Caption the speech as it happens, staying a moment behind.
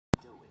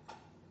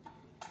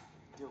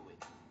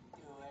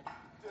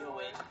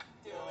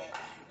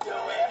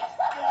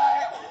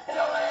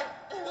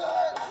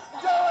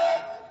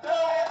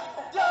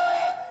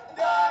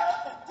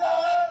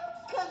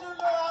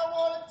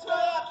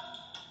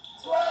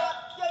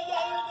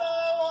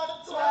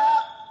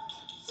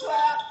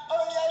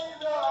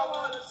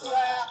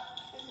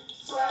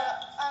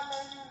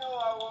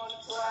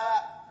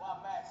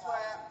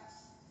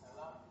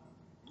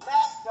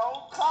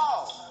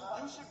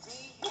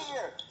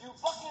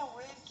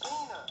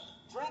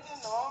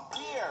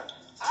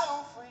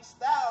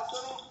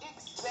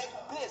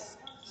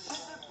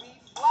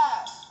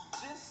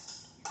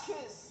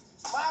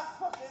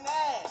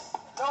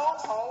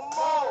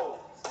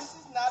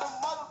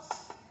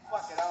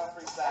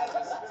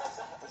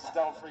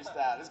don't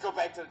freestyle. Let's go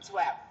back to the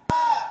twap.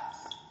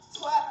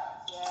 Twap.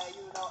 Yeah,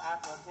 you know I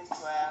fucking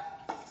twap.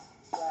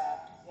 Twap.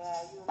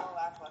 Yeah, you know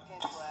I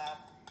fucking twap.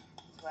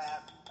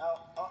 Twap.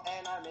 Oh,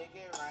 and I make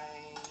it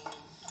rain.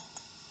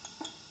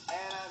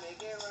 And I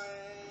make it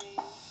rain.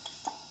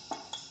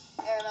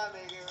 And I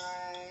make it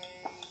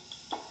rain.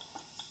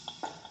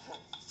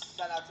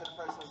 Shout out to the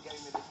person who gave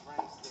me this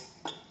rain stick.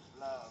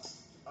 Love.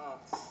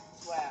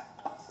 Twap.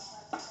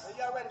 Are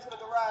y'all ready for the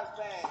garage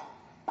band?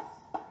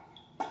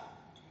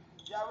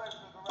 Y'all ready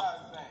for the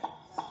garage band?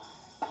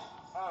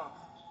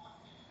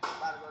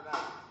 About to go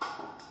down.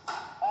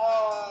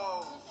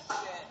 Oh,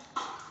 shit.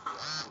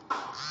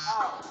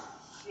 Oh,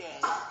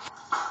 shit.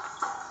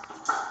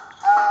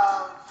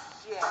 Oh,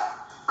 shit.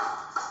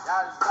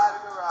 Y'all just slide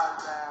the garage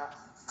down.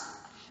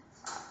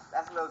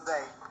 That's Lil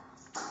Zay.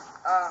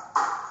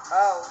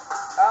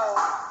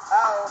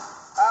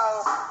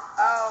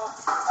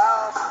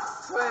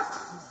 Twist,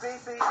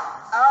 CC.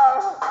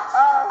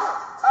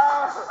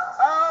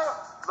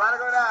 About to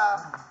go down.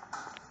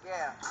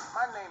 Yeah,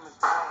 my name is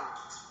Wayne.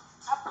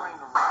 I bring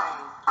the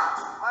rain.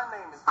 My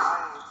name is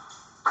Wayne.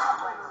 I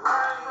bring the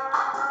rain.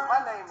 My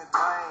name is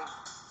Wayne.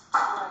 I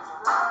bring the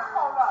rain.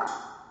 Hold on.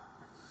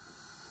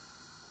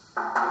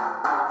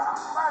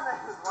 My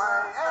name is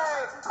Wayne.